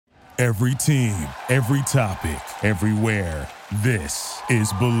Every team, every topic, everywhere. This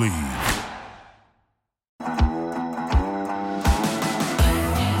is Believe.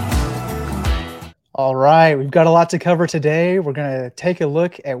 All right, we've got a lot to cover today. We're going to take a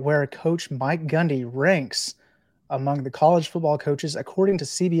look at where Coach Mike Gundy ranks among the college football coaches according to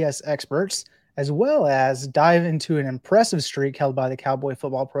CBS experts, as well as dive into an impressive streak held by the Cowboy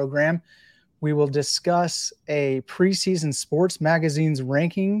football program. We will discuss a preseason sports magazine's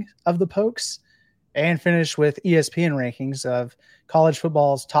ranking of the Pokes and finish with ESPN rankings of college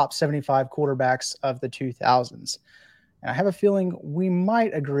football's top 75 quarterbacks of the 2000s. And I have a feeling we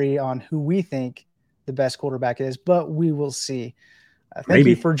might agree on who we think the best quarterback is, but we will see. Thank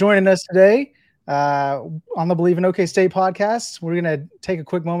you for joining us today on the Believe in OK State podcast. We're going to take a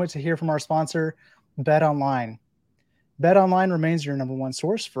quick moment to hear from our sponsor, BetOnline. BetOnline remains your number one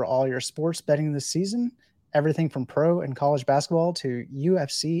source for all your sports betting this season. Everything from pro and college basketball to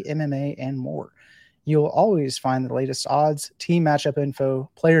UFC, MMA, and more. You'll always find the latest odds, team matchup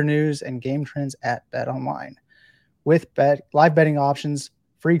info, player news, and game trends at BetOnline. With live betting options,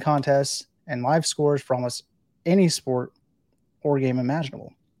 free contests, and live scores for almost any sport or game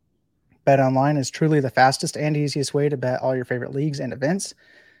imaginable. BetOnline is truly the fastest and easiest way to bet all your favorite leagues and events.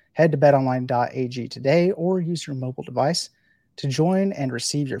 Head to betonline.ag today or use your mobile device to join and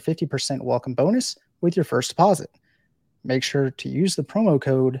receive your 50% welcome bonus with your first deposit. Make sure to use the promo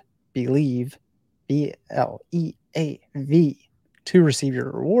code BELIEVE, BLEAV, to receive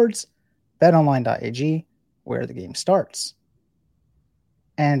your rewards. betonline.ag, where the game starts.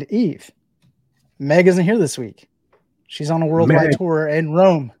 And Eve, Meg isn't here this week. She's on a worldwide tour in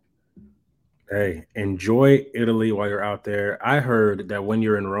Rome. Hey, enjoy Italy while you're out there. I heard that when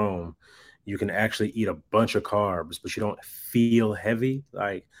you're in Rome, you can actually eat a bunch of carbs, but you don't feel heavy.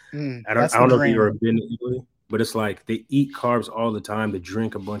 Like I don't know if you've ever been to Italy, but it's like they eat carbs all the time. They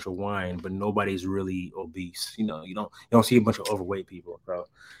drink a bunch of wine, but nobody's really obese. You know, you don't see a bunch of overweight people, bro.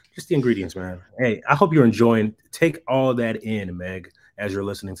 Just the ingredients, man. Hey, I hope you're enjoying. Take all that in, Meg, as you're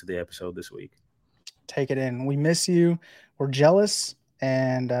listening to the episode this week. Take it in. We miss you. We're jealous.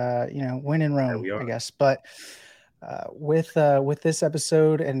 And, win in Rome, I guess. But with this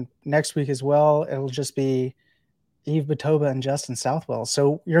episode and next week as well, it'll just be Eve Batoba and Justin Southwell.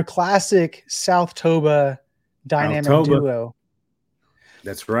 So your classic South Toba dynamic duo.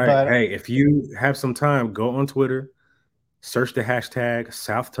 That's right. Hey, if you have some time, go on Twitter, search the hashtag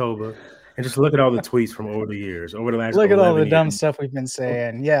South Toba, and just look at all the tweets from over the years, over the last. Look at all the dumb stuff we've been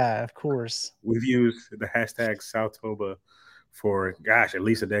saying. Yeah, of course. We've used the hashtag South Toba for at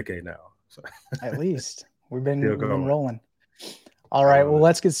least a decade now. So. At least we've been rolling. All right, well,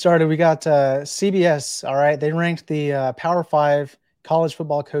 let's get started. We got CBS. All right, they ranked the Power 5 college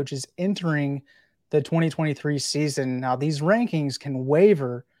football coaches entering the 2023 season. Now, these rankings can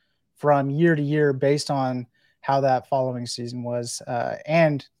waver from year to year based on how that following season was,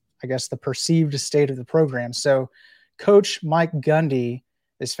 and I guess the perceived state of the program. So, Coach Mike Gundy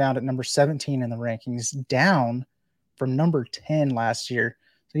is found at number 17 in the rankings, down from number 10 last year.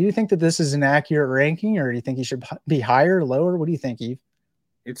 So do you think that this is an accurate ranking, or do you think he should be higher or lower? What do you think, Eve?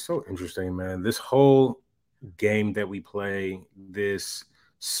 It's so interesting, man. This whole game that we play, this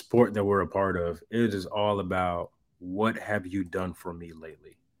sport that we're a part of, it is all about what have you done for me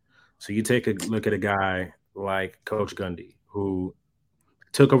lately? So you take a look at a guy like Coach Gundy, who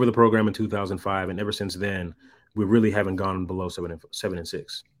took over the program in 2005, and ever since then, we really haven't gone below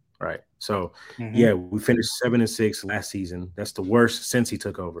 7-6. Right. So, we finished 7-6 last season. That's the worst since he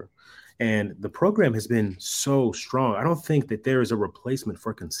took over. And the program has been so strong. I don't think that there is a replacement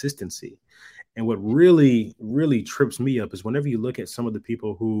for consistency. And what really, really trips me up is whenever you look at some of the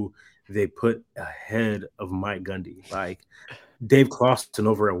people who they put ahead of Mike Gundy, like Dave Clawson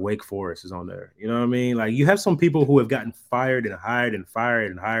over at Wake Forest is on there. You know what I mean? Like you have some people who have gotten fired and hired and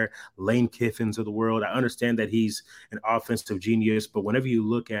fired and hired. Lane Kiffin's of the world. I understand that he's an offensive genius, but whenever you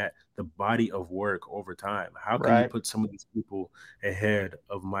look at the body of work over time, how can you put some of these people ahead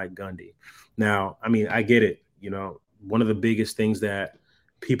of Mike Gundy? Now, I mean, I get it. You know, one of the biggest things that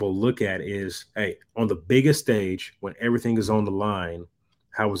people look at is, hey, on the biggest stage, when everything is on the line,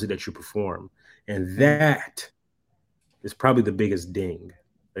 how was it that you perform? And that is probably the biggest ding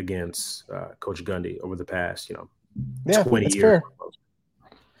against Coach Gundy over the past, 20 years. Fair.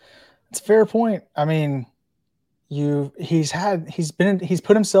 It's a fair point. I mean, he's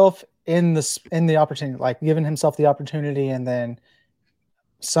put himself in the opportunity, like given himself the opportunity, and then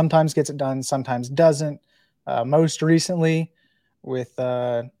sometimes gets it done, sometimes doesn't. Most recently with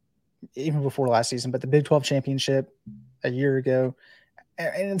even before last season, but the Big 12 championship a year ago.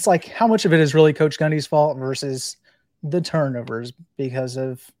 And it's like, how much of it is really Coach Gundy's fault versus the turnovers because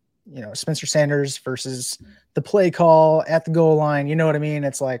of Spencer Sanders versus the play call at the goal line. You know what I mean?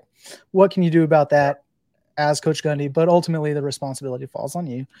 It's like, what can you do about that as Coach Gundy? But ultimately, the responsibility falls on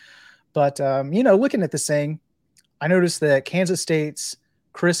you. But, looking at this thing, I noticed that Kansas State's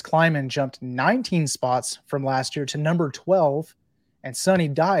Chris Kleiman jumped 19 spots from last year to number 12, and Sonny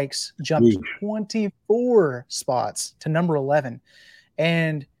Dykes jumped 24 spots to number 11.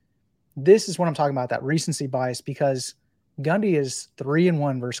 And this is what I'm talking about, that recency bias, because Gundy is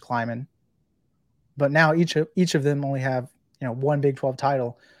 3-1 versus Kleiman, but now each of them only have one Big 12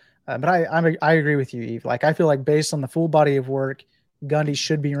 title. But I agree with you, Eve. Like, I feel like based on the full body of work, Gundy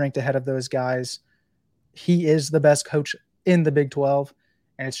should be ranked ahead of those guys. He is the best coach in the Big 12,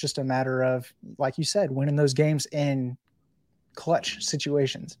 and it's just a matter of, like you said, winning those games in clutch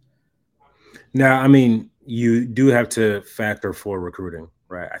situations. Now, I mean, you do have to factor for recruiting,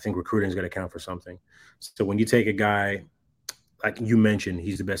 right? I think recruiting is going to count for something. So when you take a guy, like you mentioned,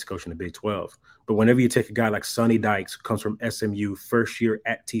 he's the best coach in the Big 12. But whenever you take a guy like Sonny Dykes, who comes from SMU, first year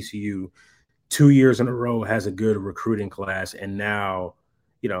at TCU, 2 years in a row has a good recruiting class, and now,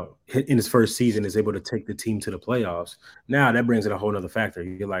 in his first season is able to take the team to the playoffs. Now that brings in a whole other factor.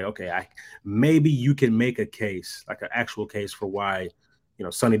 You're like, okay, maybe you can make a case, like an actual case for why,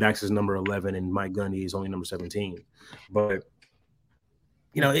 Sonny Dykes is number 11 and Mike Gundy is only number 17. But,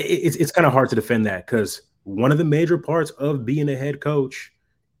 it's kind of hard to defend that, because one of the major parts of being a head coach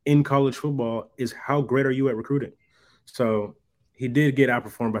in college football is how great are you at recruiting. So he did get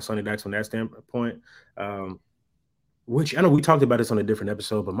outperformed by Sonny Dykes on that standpoint, which I know we talked about this on a different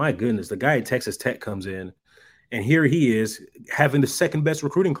episode, but my goodness, the guy at Texas Tech comes in, and here he is having the second best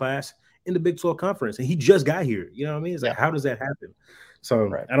recruiting class in the Big 12 conference, and he just got here. You know what I mean? It's like, how does that happen? So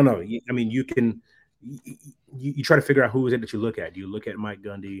right. I don't know. I mean, you try to figure out who is it that you look at. Do you look at Mike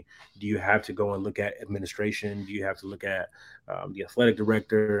Gundy? Do you have to go and look at administration? Do you have to look at the athletic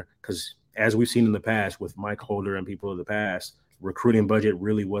director? Because as we've seen in the past with Mike Holder and people of the past, recruiting budget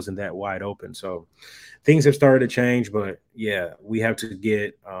really wasn't that wide open. So things have started to change, but yeah, we have to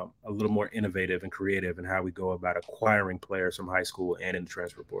get a little more innovative and creative in how we go about acquiring players from high school and in the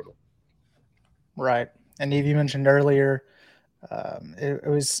transfer portal. Right. And Eve, you mentioned earlier, it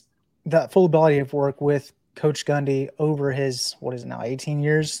was that full body of work with Coach Gundy over his, 18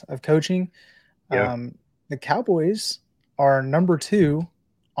 years of coaching. Yeah. The Cowboys are number 2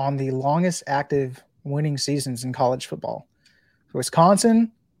 on the longest active winning seasons in college football.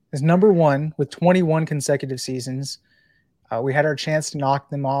 Wisconsin is number 1 with 21 consecutive seasons. We had our chance to knock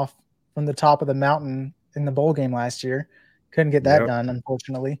them off from the top of the mountain in the bowl game last year. Couldn't get that done,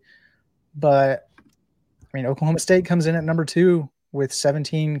 unfortunately. But, I mean, Oklahoma State comes in at number 2 with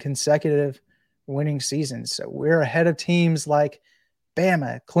 17 consecutive winning seasons. So we're ahead of teams like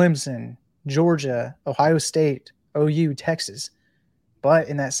Bama, Clemson, Georgia, Ohio State, OU, Texas. But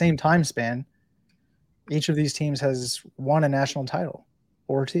in that same time span, each of these teams has won a national title,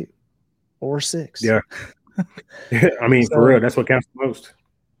 or 2, or 6. Yeah. I mean, so, for real, that's what counts the most.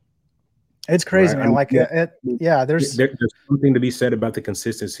 It's crazy, right? Man. There's something to be said about the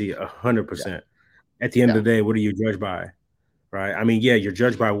consistency, 100%. Yeah. At the end of the day, what are you judged by? Right? I mean, you're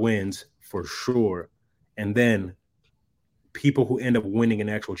judged by wins for sure. And then people who end up winning an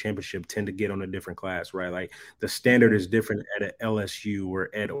actual championship tend to get on a different class, right? Like the standard is different at an LSU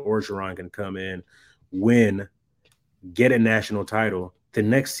where Ed Orgeron can come in, win, get a national title. The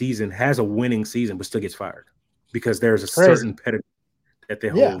next season has a winning season, but still gets fired because there's a certain pedigree that they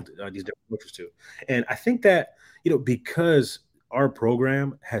hold these different coaches to. And I think that, because our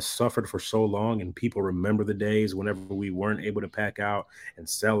program has suffered for so long and people remember the days whenever we weren't able to pack out and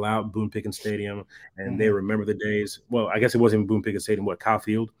sell out Boone Pickens Stadium. And they remember the days. Well, I guess it wasn't Boone Pickens Stadium. What, Kyle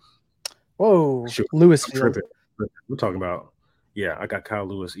Field? Whoa, Lewis Field. We're talking about, I got Kyle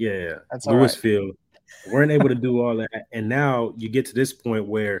Lewis. Yeah. That's Lewis Field. Weren't able to do all that. And now you get to this point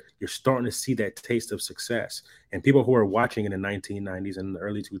where you're starting to see that taste of success. And people who are watching in the 1990s and the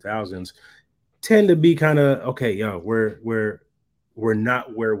early 2000s tend to be kind of, okay, we're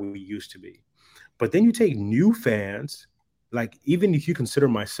not where we used to be. But then you take new fans, like even if you consider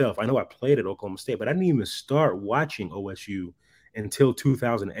myself, I know I played at Oklahoma State, but I didn't even start watching OSU until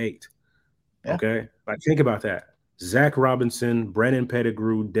 2008. Yeah. Okay? Like think about that. Zach Robinson, Brandon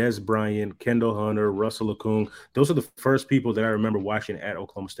Pettigrew, Des Bryant, Kendall Hunter, Russell Okung. Those are the first people that I remember watching at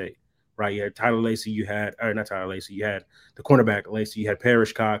Oklahoma State, right? You had Tyler Lacey, you had the cornerback Lacey, you had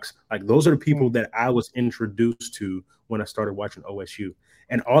Parrish Cox. Like those are the people that I was introduced to when I started watching OSU.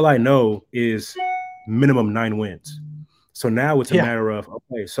 And all I know is minimum 9 wins. So now it's a matter of,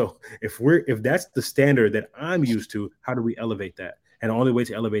 okay, so if that's the standard that I'm used to, how do we elevate that? And the only way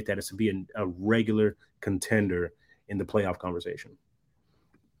to elevate that is to be a regular contender in the playoff conversation.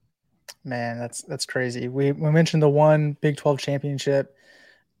 Man, that's crazy. We mentioned the one Big 12 championship.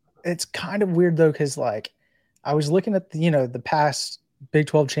 It's kind of weird though, because like I was looking at the past Big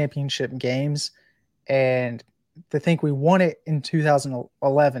 12 championship games, and to think we won it in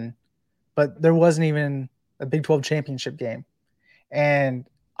 2011, but there wasn't even a Big 12 championship game. And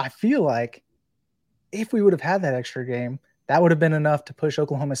I feel like if we would have had that extra game, that would have been enough to push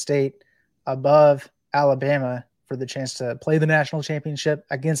Oklahoma State above Alabama for the chance to play the national championship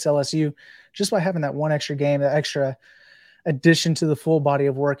against LSU, just by having that one extra game, that extra addition to the full body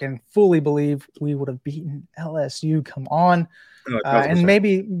of work, and fully believe we would have beaten LSU. Come on. And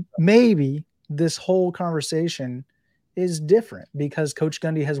 1,000%. maybe this whole conversation is different because Coach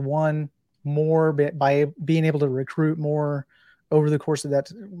Gundy has won more by being able to recruit more over the course of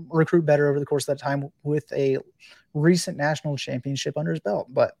that, recruit better over the course of that time with a recent national championship under his belt.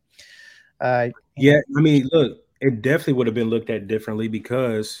 But yeah, I mean, look, it definitely would have been looked at differently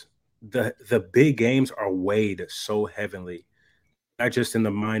because the big games are weighed so heavily, not just in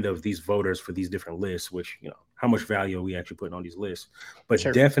the mind of these voters for these different lists, which, how much value are we actually putting on these lists, but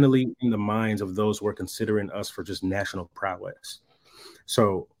sure. definitely in the minds of those who are considering us for just national prowess.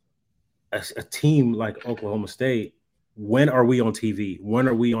 So a team like Oklahoma State, when are we on TV? When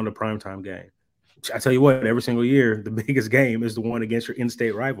are we on the primetime game? I tell you what, every single year, the biggest game is the one against your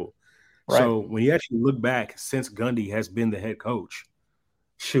in-state rival. Right. So when you actually look back since Gundy has been the head coach,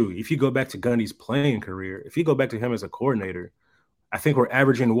 shoot, if you go back to Gundy's playing career, if you go back to him as a coordinator, I think we're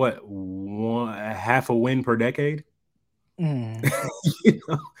averaging half a win per decade. We're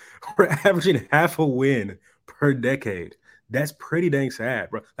averaging half a win per decade. That's pretty dang sad,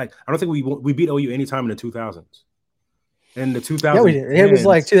 bro. Like, I don't think we beat OU anytime in the 2000s. In the 2000s, yeah, we did. It was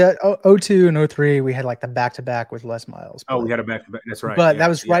like 02 and 03. We had like the back-to-back with Les Miles. We had a back-to-back. That's right. But that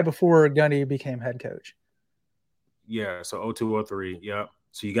was right before Gundy became head coach. Yeah, so 02, 03. Yeah.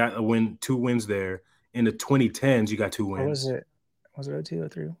 So you got 2 wins there. In the 2010s, you got 2 wins. Or was it 02,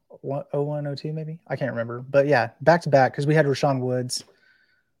 03? 01, 02 maybe? I can't remember. But yeah, back-to-back because we had Rashawn Woods.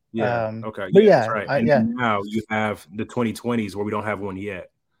 Yeah. Okay. But that's right. And yeah. now you have the 2020s where we don't have one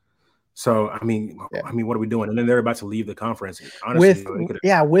yet. So I mean, what are we doing? And then they're about to leave the conference. Honestly,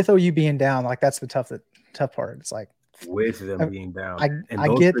 with OU being down, like that's the tough part. It's like with them being down. I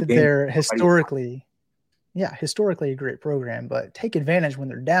get that they're historically a great program, but take advantage when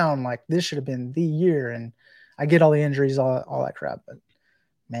they're down. Like this should have been the year. And I get all the injuries, all that crap, but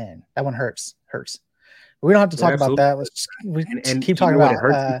man, that one hurts. We don't have to talk about that. Let's keep talking about it.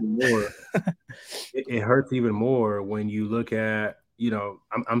 Hurts even more. It hurts even more when you look at,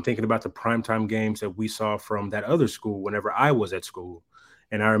 I'm thinking about the primetime games that we saw from that other school whenever I was at school.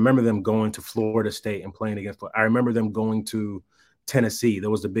 And I remember them going to Florida State and playing against. I remember them going to Tennessee. There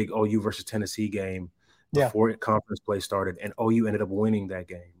was the big OU versus Tennessee game before conference play started, and OU ended up winning that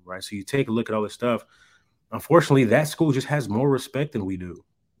game, right? So you take a look at all this stuff. Unfortunately, that school just has more respect than we do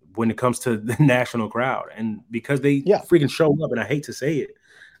when it comes to the national crowd. And because they freaking show up, and I hate to say it,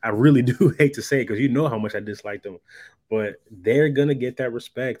 I really do hate to say it because you know how much I dislike them, but they're going to get that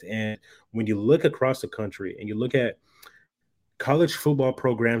respect. And when you look across the country and you look at college football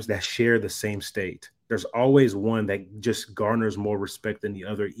programs that share the same state, there's always one that just garners more respect than the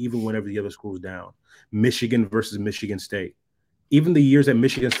other, even whenever the other school's down. Michigan versus Michigan State. Even the years that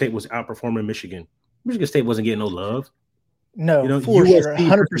Michigan State was outperforming Michigan State wasn't getting no love. No, for USC sure.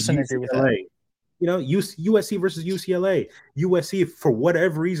 100% agree with that. USC versus UCLA. USC, for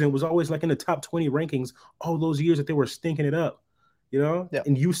whatever reason, was always like in the top 20 rankings all those years that they were stinking it up.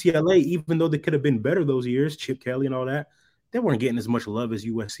 And UCLA, even though they could have been better those years, Chip Kelly and all that, they weren't getting as much love as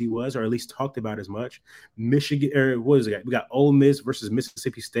USC was, or at least talked about as much. Michigan, or what is it? We got Ole Miss versus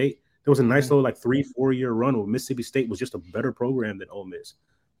Mississippi State. There was a nice little 3-4 year run where Mississippi State was just a better program than Ole Miss,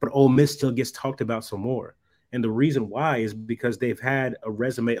 but Ole Miss still gets talked about some more. And the reason why is because they've had a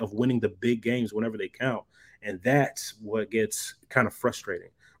resume of winning the big games whenever they count. And that's what gets kind of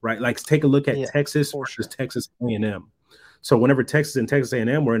frustrating, right? Like, take a look at Texas versus Texas A&M. So whenever Texas and Texas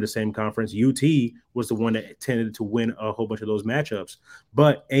A&M were in the same conference, UT was the one that tended to win a whole bunch of those matchups.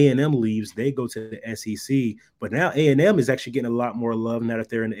 But A&M leaves, they go to the SEC. But now A&M is actually getting a lot more love now that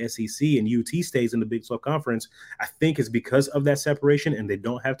they're in the SEC, and UT stays in the Big 12 Conference. I think it's because of that separation, and they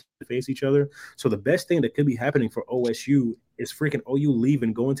don't have to face each other. So the best thing that could be happening for OSU is freaking OU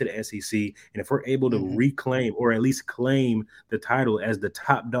leaving, going to the SEC. And if we're able to reclaim, or at least claim, the title as the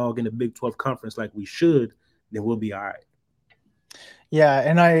top dog in the Big 12 Conference like we should, then we'll be all right. Yeah,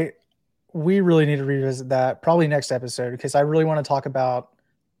 and we really need to revisit that probably next episode, because I really want to talk about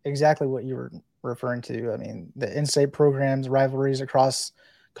exactly what you were referring to. I mean, the in-state programs, rivalries across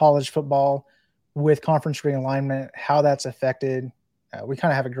college football with conference realignment, how that's affected we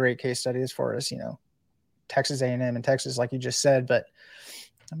kind of have a great case study as far as, Texas A&M and Texas, like you just said, but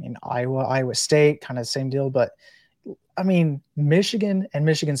I mean, Iowa State, kind of the same deal. But I mean, Michigan and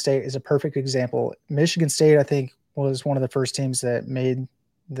Michigan State is a perfect example. Michigan State, I think, was one of the first teams that made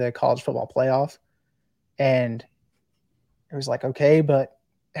the college football playoff. And it was like, okay, but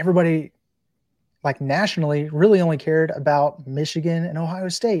everybody, like nationally, really only cared about Michigan and Ohio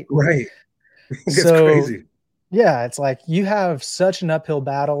State. Right. That's So, crazy. yeah, it's like you have such an uphill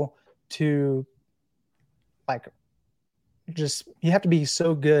battle to, like, just you have to be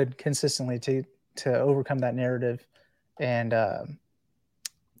so good consistently to overcome that narrative. And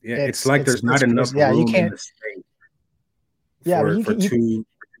it's like there's not enough yeah, you room in can't. the state Yeah, but for two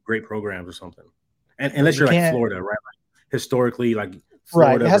great programs or something. And unless you you're like can't. Florida, right? Like historically, like Right,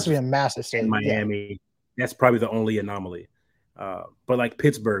 Florida it has to be versus a massive state. Miami, that's probably the only anomaly. But like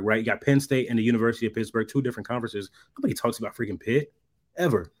Pittsburgh, right? You got Penn State and the University of Pittsburgh, two different conferences. Nobody talks about freaking Pitt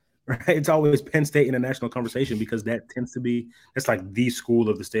ever, right? It's always Penn State in a national conversation because that tends to be that's like the school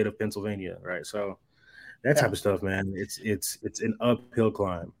of the state of Pennsylvania, right? So that type of stuff, man, it's an uphill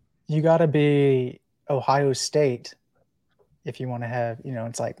climb. You got to be Ohio State if you want to have,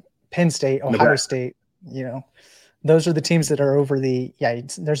 it's like Penn State, Ohio Nebraska. State, those are the teams that are over the,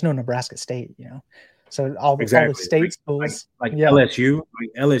 there's no Nebraska State, so all the state schools, like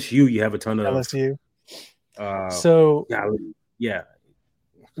LSU, you have a ton of LSU. So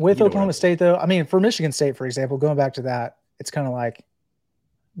with Oklahoma State though, I mean, for Michigan State, for example, going back to that, it's kind of like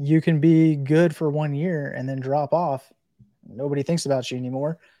you can be good for 1 year and then drop off. Nobody thinks about you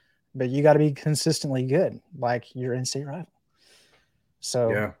anymore, but you got to be consistently good, like your in-state rival.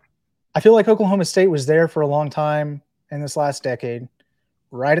 So I feel like Oklahoma State was there for a long time in this last decade,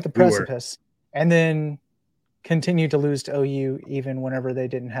 right at the precipice, and then continued to lose to OU even whenever they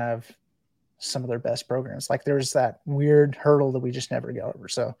didn't have some of their best programs. Like there's that weird hurdle that we just never got over.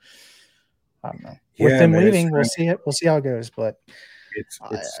 So I don't know. With them leaving, we'll see it. We'll see how it goes. But it's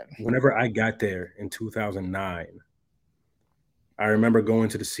whenever I got there in 2009, I remember going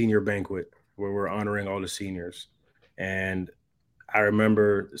to the senior banquet where we're honoring all the seniors, and I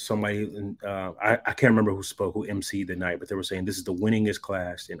remember somebody, I can't remember who emceed the night, but they were saying this is the winningest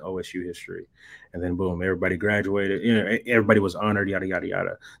class in OSU history. And then boom, everybody graduated. Everybody was honored, yada, yada,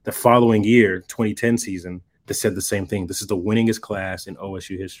 yada. The following year, 2010 season, they said the same thing. This is the winningest class in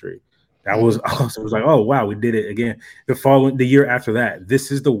OSU history. That was awesome. It was like, oh, wow, we did it again. The year after that, this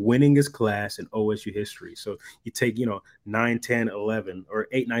is the winningest class in OSU history. So you take, 9, 10, 11, or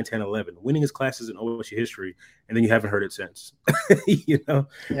 8, 9, 10, 11, winningest classes in OSU history, and then you haven't heard it since.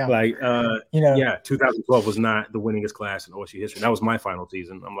 2012 was not the winningest class in OSU history. That was my final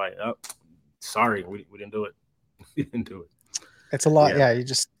season. I'm like, oh, sorry, we didn't do it. We didn't do it. It's a lot. Yeah, you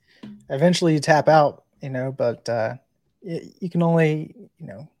just eventually you tap out, but you can only,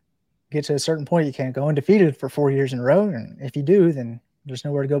 get to a certain point. You can't go undefeated for 4 years in a row, and if you do, then there's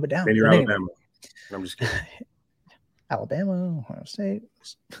nowhere to go but down. Then you're Alabama. I'm just kidding. Alabama, Ohio State.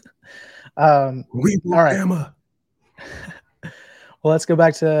 We Alabama. Well, let's go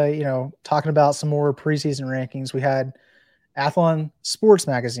back to talking about some more preseason rankings. We had Athlon Sports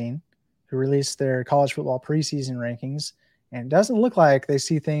Magazine, who released their college football preseason rankings, and it doesn't look like they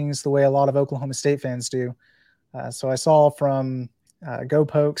see things the way a lot of Oklahoma State fans do. So I saw from Go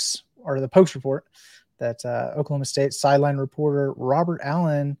Pokes, or the Pokes report, that Oklahoma State sideline reporter Robert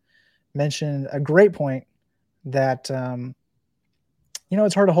Allen mentioned a great point that,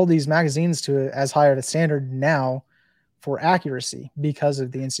 it's hard to hold these magazines to as high of a standard now for accuracy because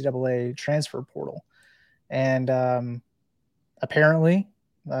of the NCAA transfer portal. And apparently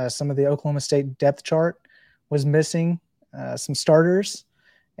some of the Oklahoma State depth chart was missing some starters.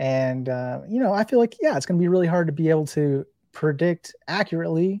 And, I feel like, it's going to be really hard to be able to predict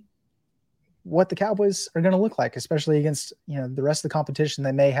accurately what the Cowboys are going to look like, especially against, the rest of the competition.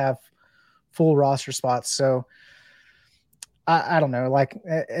 They may have full roster spots. So I don't know, like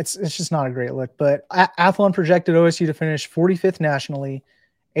it's just not a great look, but Athlon projected OSU to finish 45th nationally,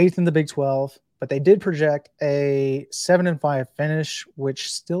 8th in the Big 12, but they did project a 7-5 finish,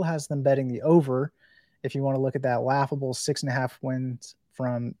 which still has them betting the over. If you want to look at that laughable 6.5 wins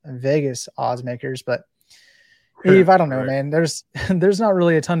from Vegas odds makers, but Eve, I don't know, man. There's not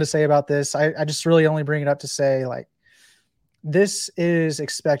really a ton to say about this. I just really only bring it up to say, like, this is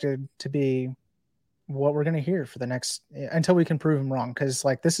expected to be what we're going to hear for the next until we can prove them wrong. Because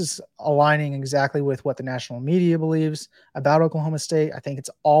like this is aligning exactly with what the national media believes about Oklahoma State. I think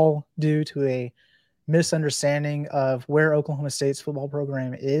it's all due to a misunderstanding of where Oklahoma State's football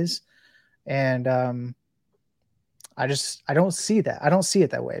program is, and I don't see that. I don't see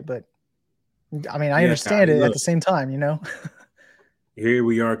it that way, but I mean, I understand it at the same time, Here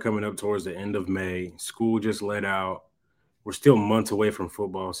we are coming up towards the end of May. School just let out. We're still months away from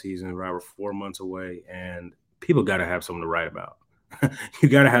football season, right? We're 4 months away, and people got to have something to write about. You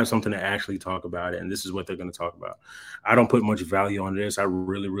got to have something to actually talk about it, and this is what they're going to talk about. I don't put much value on this. I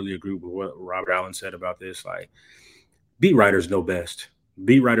really, really agree with what Robert Allen said about this. Like, beat writers know best.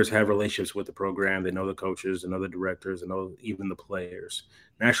 Beat writers have relationships with the program. They know the coaches, they know the directors, they know even the players.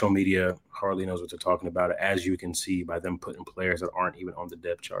 National media hardly knows what they're talking about, as you can see by them putting players that aren't even on the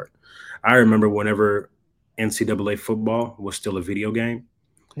depth chart. I remember whenever NCAA football was still a video game,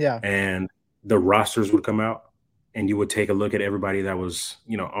 Yeah. and the rosters would come out, and you would take a look at everybody that was,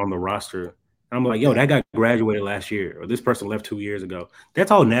 on the roster. I'm like, yo, that guy graduated last year, or this person left 2 years ago.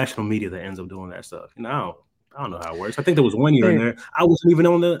 That's all national media that ends up doing that stuff. I don't know how it works. I think there was 1 year in there I wasn't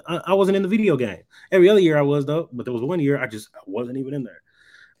even I wasn't in the video game. Every other year I was, though, but there was 1 year I wasn't even in there.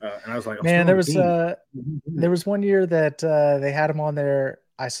 And I was like, I'm Man, still on the team. there was 1 year that they had him on there.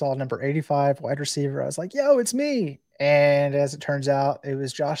 I saw number 85, wide receiver. I was like, yo, it's me. And as it turns out, it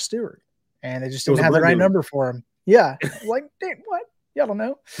was Josh Stewart. And they just It was didn't a have the black right dude. number for him. Yeah. Like, what? Y'all don't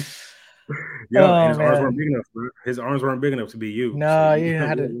know. Yeah, and Oh, his arms weren't man. big enough. Bro. His arms weren't big enough to be you. So No, you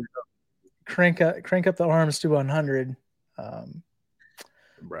had to you crank up the arms to 100.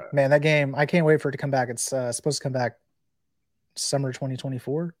 bro. Man, that game, I can't wait for it to come back. It's supposed to come back summer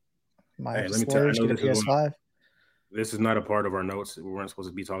 2024. Might have Hey, to let me tell you, I splurge, know get a PS5. this is not a part of our notes. We weren't supposed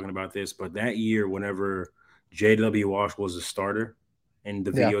to be talking about this, but that year, whenever J.W. Wash was a starter and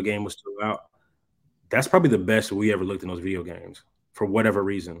the Yeah. video game was still out, that's probably the best we ever looked in those video games for whatever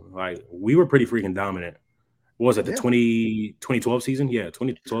reason. Like, we were pretty freaking dominant. What was it, the Yeah. 2012 season? Yeah,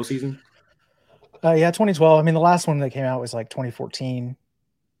 2012 season. Yeah, 2012. I mean, the last one that came out was like 2014.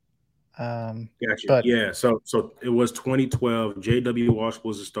 Gotcha. But Yeah, so it was 2012. J.W. Wash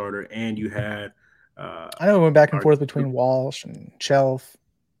was a starter, and you had I know it went back and our forth between Walsh and Shelf.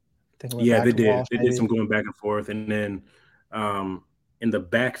 I think it went yeah, back they to did. Walsh, They did maybe. some going back and forth, and then in the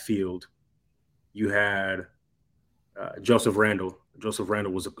backfield, you had Joseph Randall. Joseph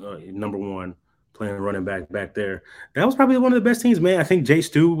Randall was number one playing running back there. That was probably one of the best teams, man. I think Jay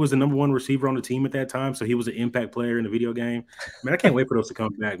Stu was the number one receiver on the team at that time, so he was an impact player in the video game. Man, I can't wait for those to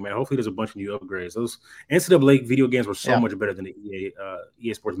come back, man. Hopefully, there's a bunch of new upgrades. Those NCAA video games were so Yeah. much better than the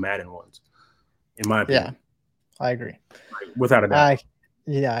EA Sports Madden ones, in my Yeah, opinion. I agree. Like, without a doubt.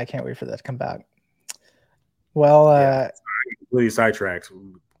 I can't wait for that to come back. Well, Yeah, completely sidetracks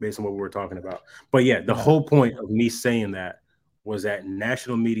based on what we were talking about. But yeah, the whole point of me saying that was that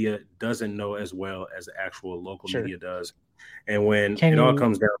national media doesn't know as well as the actual local media does. And when all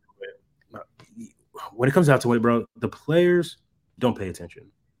comes down to it, when it comes down to it, bro, the players don't pay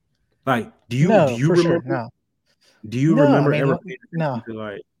attention. Like, do you remember? Sure. Do you remember I mean, ever paying attention to,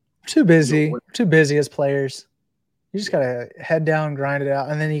 like, too busy as players? You just gotta head down, grind it out,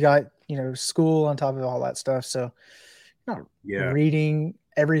 and then you got school on top of all that stuff. So you're not reading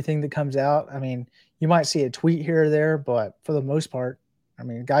everything that comes out. I mean, you might see a tweet here or there, but for the most part, I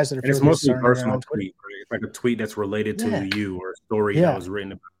mean, guys that are and it's mostly starting their personal own Twitter. tweet, right? It's like a tweet that's related to you or a story that was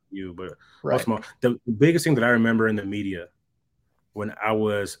written about you. But the biggest thing that I remember in the media when I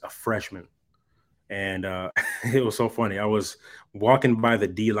was a freshman, and it was so funny. I was walking by the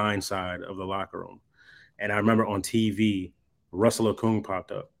D-line side of the locker room, and I remember on TV, Russell Okung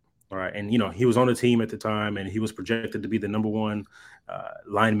popped up. All right. And, he was on the team at the time, and he was projected to be the number one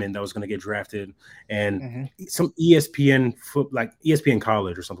lineman that was going to get drafted. And some ESPN like ESPN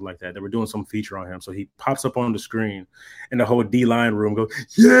College or something like that, they were doing some feature on him. So he pops up on the screen, and the whole D-line room goes,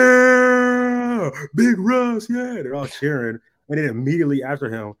 yeah, Big Russ, yeah. They're all cheering. And then immediately after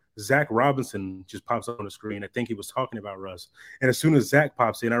him, Zach Robinson just pops up on the screen. I think he was talking about Russ. And as soon as Zach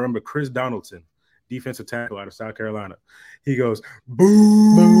pops in, I remember Chris Donaldson, defensive tackle out of South Carolina. He goes,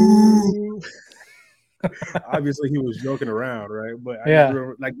 boo. Obviously, he was joking around, right? But I just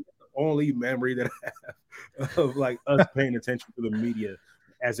remember, like, the only memory that I have of, like, us paying attention to the media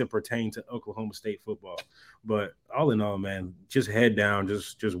as it pertained to Oklahoma State football. But all in all, man, just head down,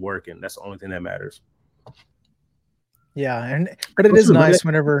 just working. That's the only thing that matters. Yeah, but it is nice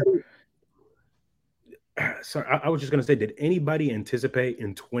whenever. Sorry, I was just gonna say, did anybody anticipate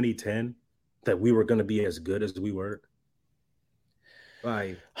in 2010 that we were gonna be as good as we were?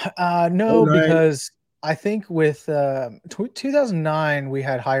 Like, no, because I think with 2009 we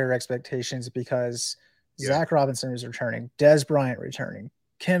had higher expectations because Zach Robinson was returning, Des Bryant returning,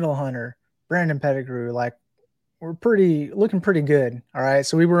 Kendall Hunter, Brandon Pettigrew. Like, we're looking pretty good. All right,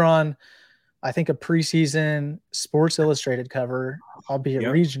 so we were on, I think, a preseason Sports Illustrated cover, albeit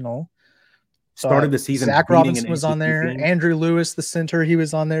regional. Started the season. Zach Robinson was on there. Andrew Lewis, the center, he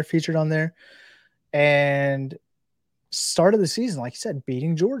was on there, featured on there. And start of the season, like you said,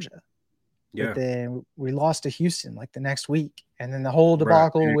 beating Georgia. Yeah. But then we lost to Houston like the next week. And then the whole Right.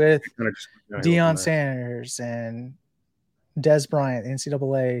 debacle with Kind of just went downhill Deion from there. Sanders and Des Bryant, the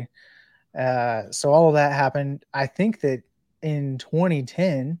NCAA. So all of that happened. I think that in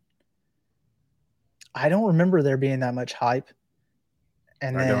 2010, I don't remember there being that much hype.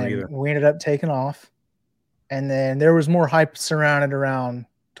 And I don't then either. we ended up taking off. And then there was more hype surrounded around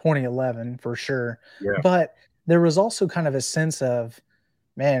 2011 for sure. Yeah. But there was also kind of a sense of,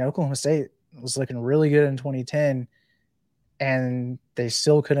 man, Oklahoma State was looking really good in 2010, and they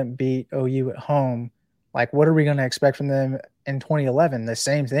still couldn't beat OU at home. Like, what are we going to expect from them in 2011? The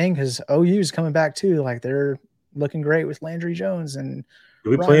same thing, because OU's coming back too. Like, they're looking great with Landry Jones and Did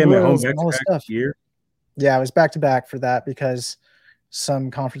we Ryan play him at home Broyles back and to all this back stuff. year? Yeah, it was back to back for that because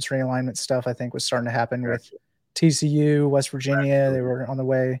some conference realignment stuff I think was starting to happen with TCU, West Virginia. They were on the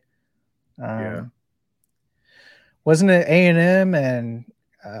way. Yeah. Wasn't it A&M and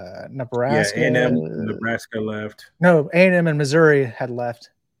Nebraska? Yeah, A&M, Nebraska left. No, A&M and Missouri had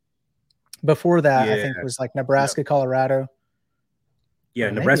left. Before that, I Yeah. think was like Nebraska, Colorado. Yeah,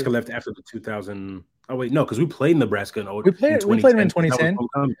 Or Nebraska maybe- left after the 2000. Oh wait, no, because we played Nebraska in We played them in 2010. That was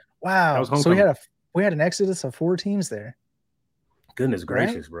homecoming. Wow. That was So homecoming. we had an exodus of 4 teams there. Goodness Right?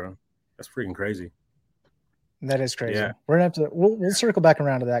 gracious, bro. That's freaking crazy. That is crazy. Yeah. We're gonna have to we'll circle back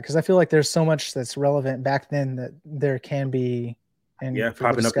around to that because I feel like there's so much that's relevant back then that there can be and Yeah,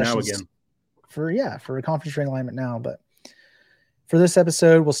 popping up now again. For a conference realignment now. But for this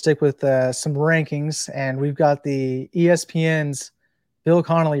episode, we'll stick with some rankings, and we've got the ESPN's Bill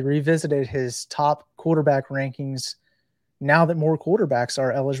Connolly revisited his top quarterback rankings now that more quarterbacks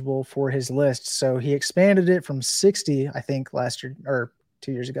are eligible for his list. So he expanded it from 60, I think, last year or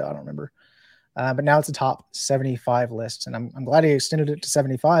 2 years ago. I don't remember. But now it's a top 75 list. And I'm glad he extended it to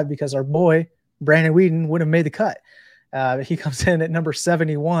 75 because our boy, Brandon Weeden, would have made the cut. He comes in at number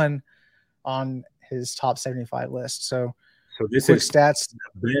 71 on his top 75 list. So this quick is stats.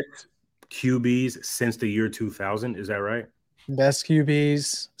 the best QBs since the year 2000. Is that right? Best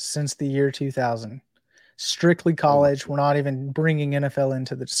QBs since the year 2000. Strictly college. We're not even bringing NFL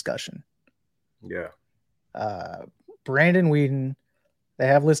into the discussion. Yeah. Brandon Weeden, they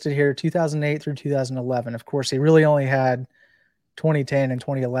have listed here 2008 through 2011. Of course, he really only had 2010 and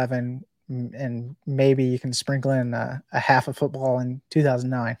 2011, and maybe you can sprinkle in a half of football in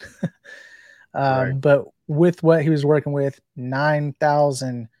 2009. Right. But with what he was working with,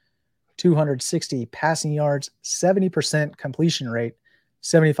 9,260 passing yards, 70% completion rate,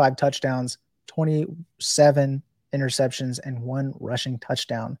 75 touchdowns, 27 interceptions, and 1 rushing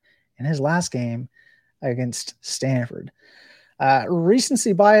touchdown in his last game against Stanford.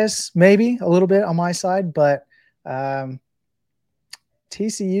 Recency bias, maybe a little bit on my side, but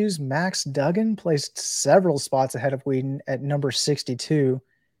TCU's Max Duggan placed several spots ahead of Weeden at number 62.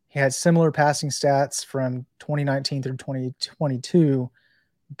 He had similar passing stats from 2019 through 2022,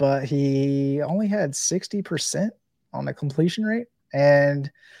 but he only had 60% on the completion rate.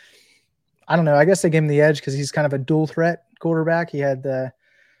 And I don't know, I guess they gave him the edge because he's kind of a dual threat quarterback. He had the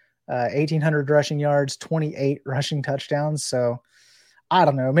 1,800 rushing yards, 28 rushing touchdowns. So I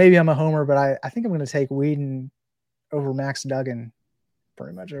don't know, maybe I'm a homer, but I think I'm going to take Weeden over Max Duggan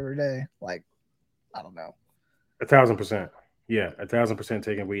pretty much every day. Like, I don't know. 1,000%. Yeah, 1,000%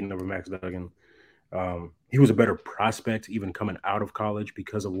 taking Weeden over Max Duggan. He was a better prospect even coming out of college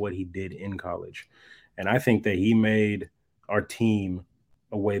because of what he did in college. And I think that he made our team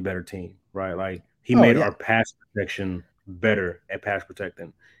a way better team, right? Like he made our pass protection better at pass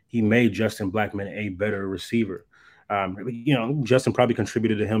protecting. He made Justin Blackman a better receiver. Justin probably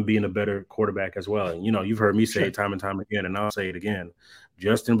contributed to him being a better quarterback as well. And, you've heard me say it time and time again, and I'll say it again.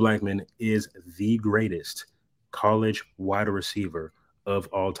 Justin Blackman is the greatest college wide receiver of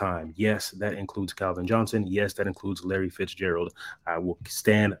all time. Yes, that includes Calvin Johnson. Yes, that includes Larry Fitzgerald. I will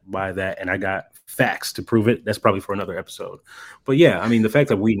stand by that, and I got facts to prove it. That's probably for another episode. But yeah, I mean, the fact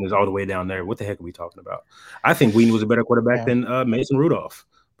that Weeden is all the way down there, what the heck are we talking about? I think Weeden was a better quarterback than Mason Rudolph.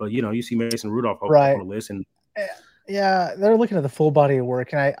 But, you see Mason Rudolph on the list. And yeah, they're looking at the full body of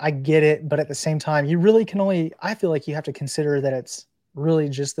work, and I get it. But at the same time, you really can only – I feel like you have to consider that it's really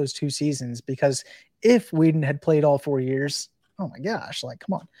just those 2 seasons, because if Weeden had played all 4 years – oh my gosh, like,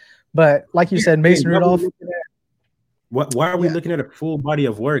 come on. But like you said, Mason Rudolph. Why are we looking at a full body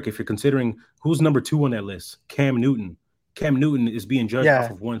of work if you're considering who's number 2 on that list? Cam Newton. Cam Newton is being judged off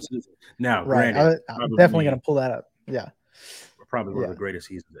of 1 season. Now, right. granted, I'm definitely going to pull that up. Yeah. Probably one of the greatest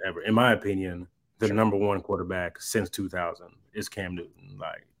seasons ever. In my opinion, the number 1 quarterback since 2000 is Cam Newton.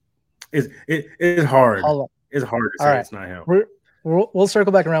 Like, it's hard. It's hard to say it's not him. We'll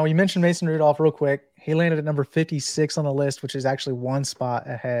circle back around. You mentioned Mason Rudolph real quick. He landed at number 56 on the list, which is actually one spot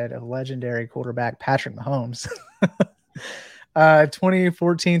ahead of legendary quarterback Patrick Mahomes.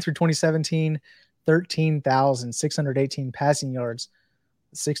 2014 through 2017, 13,618 passing yards,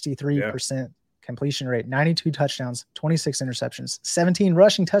 63% completion rate, 92 touchdowns, 26 interceptions, 17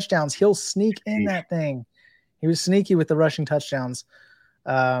 rushing touchdowns. He'll sneak in that thing. He was sneaky with the rushing touchdowns.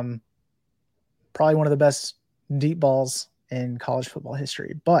 Probably one of the best deep balls in college football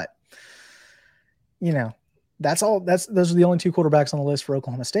history. But, you know, those are the only two quarterbacks on the list for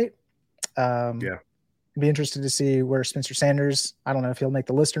Oklahoma State. Be interested to see where Spencer Sanders, I don't know if he'll make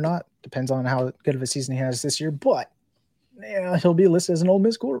the list or not. Depends on how good of a season he has this year. But, yeah, he'll be listed as an Ole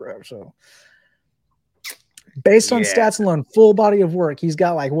Miss quarterback. So, based on stats alone, full body of work, he's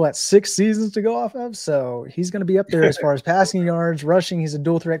got 6 seasons to go off of. So he's going to be up there as far as passing yards, rushing. He's a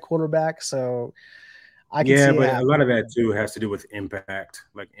dual threat quarterback. So I can see but a lot of that too has to do with impact,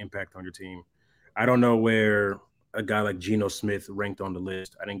 impact on your team. I don't know where a guy like Geno Smith ranked on the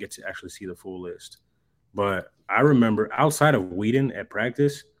list. I didn't get to actually see the full list, but I remember outside of Whedon at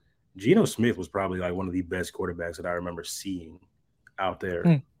practice, Geno Smith was probably one of the best quarterbacks that I remember seeing out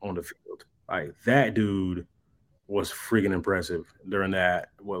there on the field. That dude was freaking impressive during that,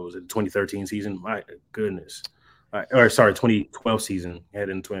 2013 season? My goodness. 2012 season,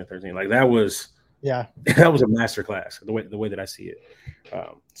 heading in 2013. That was a masterclass, the way that I see it.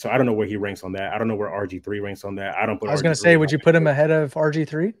 So I don't know where he ranks on that. I don't know where RG3 ranks on that. I was going to say, would you put him ahead of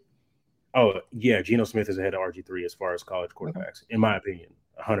RG3? Oh, yeah, Geno Smith is ahead of RG3 as far as college quarterbacks, in my opinion,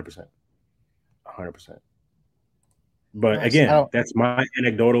 100%. 100%. But nice. Again, that's my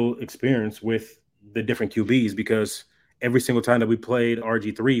anecdotal experience with the different QBs, because every single time that we played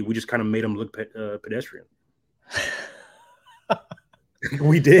RG3, we just kind of made him look pedestrian.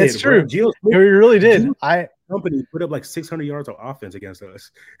 We did. It's true. We really did. Company put up 600 yards of offense against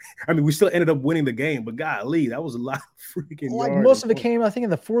us. I mean, we still ended up winning the game, but golly, that was a lot of freaking yards. Most of it came, I think, in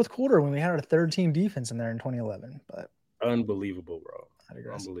the fourth quarter when we had our third team defense in there in 2011. But unbelievable, bro.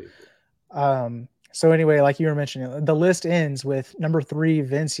 Unbelievable. So anyway, like you were mentioning, the list ends with number 3,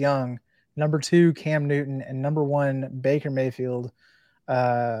 Vince Young, number 2, Cam Newton, and number 1, Baker Mayfield.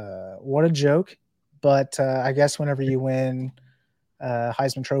 What a joke. But I guess whenever you win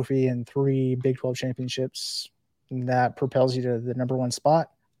Heisman Trophy and 3 Big 12 championships, that propels you to the number 1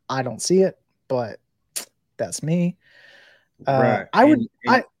 spot. I don't see it, but that's me. Right.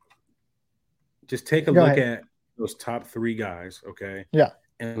 Just take a look at those top 3 guys, okay? Yeah.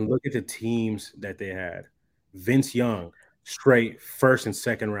 And look at the teams that they had. Vince Young, straight first and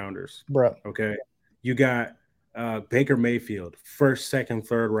second rounders. Bro. Okay. You got Baker Mayfield, first, second,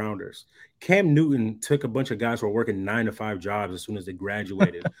 third rounders. Cam Newton took a bunch of guys who were working 9-to-5 jobs as soon as they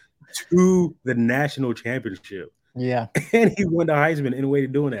graduated to the national championship. Yeah. And he won the Heisman in a way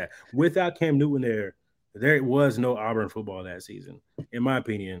of doing that. Without Cam Newton there was no Auburn football that season. In my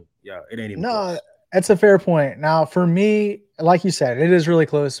opinion, it ain't even close. That's a fair point. Now, for me, like you said, it is really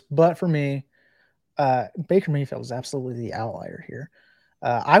close. But for me, Baker Mayfield is absolutely the outlier here.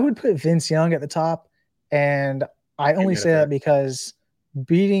 I would put Vince Young at the top, and I only say that because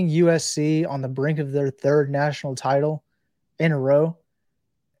beating USC on the brink of their 3rd national title in a row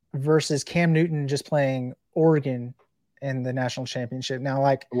versus Cam Newton just playing Oregon in the national championship. Now,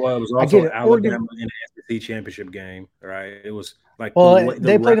 it was also Alabama in the SEC championship game, right? It was they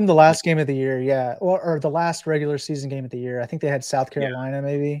played him the last game of the year, yeah, or the last regular season game of the year. I think they had South Carolina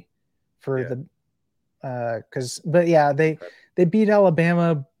maybe for the they beat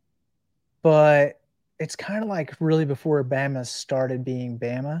Alabama, but it's kind of really before Bama started being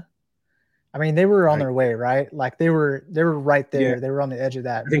Bama. I mean, they were on their way, right? They were right there. Yeah. They were on the edge of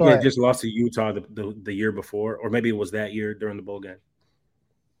that. I think they just lost to Utah the year before, or maybe it was that year during the bowl game.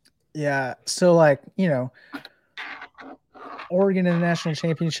 Yeah. So, Oregon in the national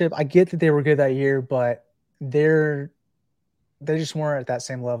championship, I get that they were good that year, but they just weren't at that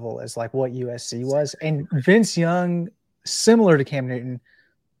same level as what USC was. And Vince Young, similar to Cam Newton,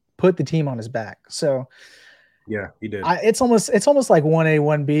 put the team on his back. So yeah, he did. It's almost like 1A,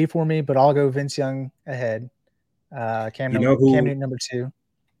 1B for me, but I'll go Vince Young ahead. Cam Newton number 2.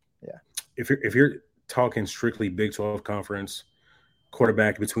 Yeah. If you're talking strictly Big 12 conference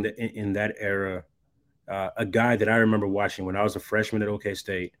quarterback in that era, a guy that I remember watching when I was a freshman at OK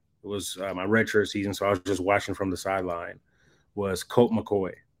State, it was my redshirt season, so I was just watching from the sideline, was Colt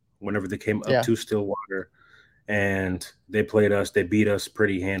McCoy. Whenever they came up to Stillwater and they played us, they beat us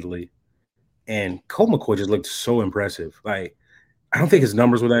pretty handily. And Colt McCoy just looked so impressive. I don't think his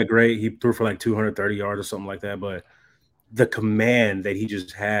numbers were that great. He threw for 230 yards or something like that. But the command that he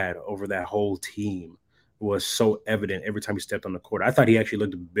just had over that whole team was so evident every time he stepped on the court. I thought he actually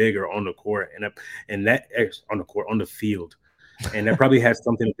looked bigger on the court and that on the field. And that probably has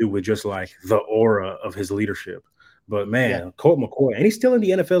something to do with just like the aura of his leadership. But man, Colt McCoy, and he's still in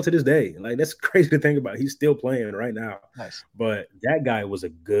the NFL to this day. Like, that's crazy to think about. He's still playing right now. Nice. But that guy was a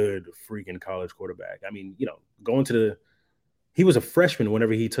good freaking college quarterback. I mean, he was a freshman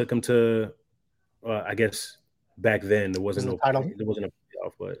whenever he took him to, I guess back then there wasn't a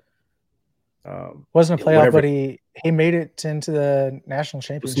playoff, but wasn't a playoff, but he made it into the national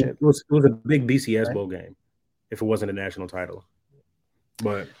championship. It was a big BCS bowl game if it wasn't a national title.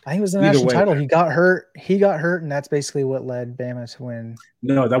 But I think it was the national title. He got hurt, and that's basically what led Bama to win.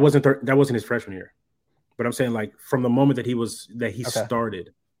 No, that wasn't his freshman year. But I'm saying, like, from the moment that he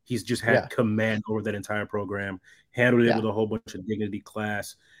started, he's just had command over that entire program, handled it with a whole bunch of dignity,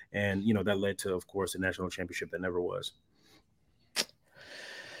 class, and that led to, of course, a national championship that never was.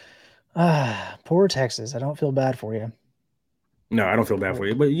 Poor Texas. I don't feel bad for you. No, I don't feel bad for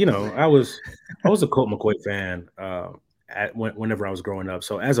you. But I was a Colt McCoy fan whenever I was growing up.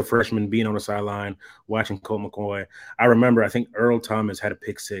 So as a freshman, being on the sideline, watching Colt McCoy, I remember I think Earl Thomas had a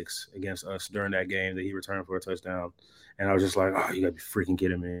pick six against us during that game that he returned for a touchdown. And I was just like, oh, you gotta be freaking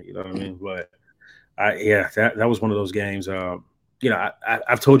kidding me. You know what I mean? But that was one of those games.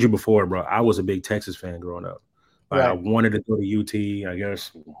 I've told you before, bro, I was a big Texas fan growing up. Right. I wanted to go to UT, I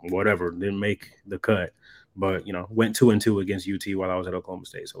guess, whatever, didn't make the cut. But, went 2-2 against UT while I was at Oklahoma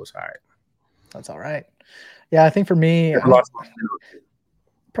State. So it's all right. That's all right. Yeah, I think for me,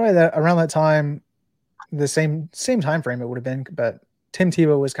 probably around that time, the same time frame it would have been. But Tim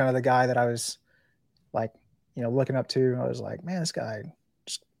Tebow was kind of the guy that I was like, looking up to. I was like, man, this guy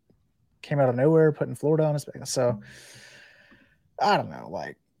just came out of nowhere, putting Florida on his back. So I don't know.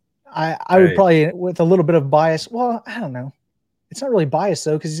 Like, I would probably, with a little bit of bias. Well, I don't know. It's not really bias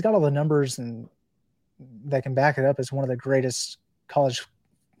though, because he's got all the numbers and that can back it up as one of the greatest college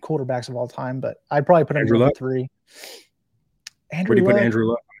quarterbacks of all time, but I'd probably put him number 3. Where do you put Andrew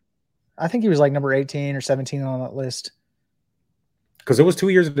Luck? I think he was like number 18 or 17 on that list. Because it was 2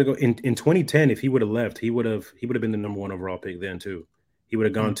 years ago. In 2010, if he would have left, he would have been the number 1 overall pick then too. He would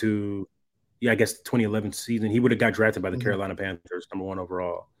have gone to, I guess 2011 season. He would have got drafted by the Carolina Panthers, number 1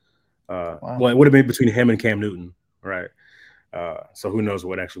 overall. Wow. Well, it would have been between him and Cam Newton, right? So who knows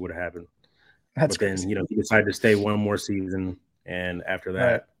what actually would have happened. But crazy. Then he decided to stay one more season, and after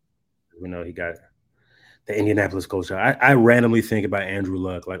that, he got the Indianapolis Colts. I randomly think about Andrew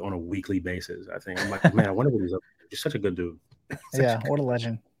Luck like on a weekly basis. I'm like, man, I wonder what he's up to. He's such a good dude. What a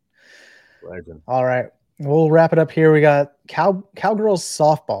legend. All right, we'll wrap it up here. We got Cowgirls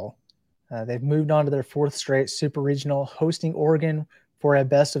softball. They've moved on to their 4th straight super regional, hosting Oregon for a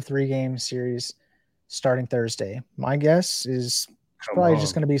best-of-3 game series starting Thursday. My guess is probably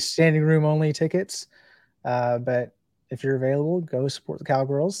just going to be standing room only tickets. But if you're available, go support the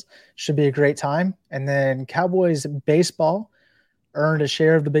Cowgirls. Should be a great time. And then Cowboys baseball earned a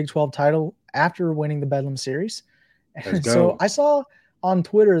share of the Big 12 title after winning the Bedlam series. And so I saw on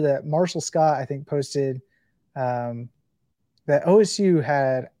Twitter that Marshall Scott, I think, posted that OSU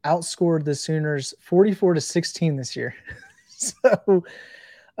had outscored the Sooners 44-16 this year. So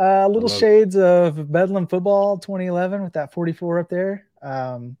little shades of Bedlam football 2011 with that 44 up there.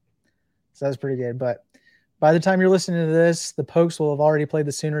 So that's pretty good. But by the time you're listening to this, the Pokes will have already played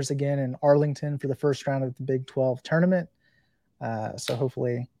the Sooners again in Arlington for the first round of the Big 12 tournament. So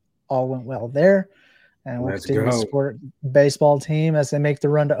hopefully all went well there. And we'll continue to support the baseball team as they make the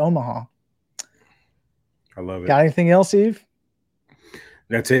run to Omaha. I love it. Got anything else, Eve?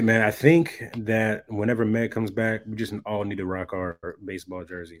 That's it, man. I think that whenever Meg comes back, we just all need to rock our baseball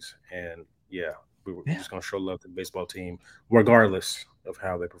jerseys. And, we're just going to show love to the baseball team, regardless of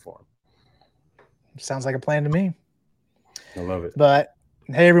how they perform. Sounds like a plan to me. I love it. But,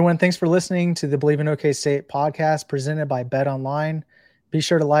 hey, everyone, thanks for listening to the Believe in OK State podcast presented by Bet Online. Be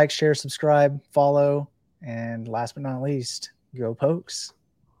sure to like, share, subscribe, follow, and last but not least, go Pokes.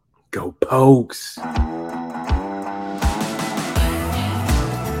 Go Pokes.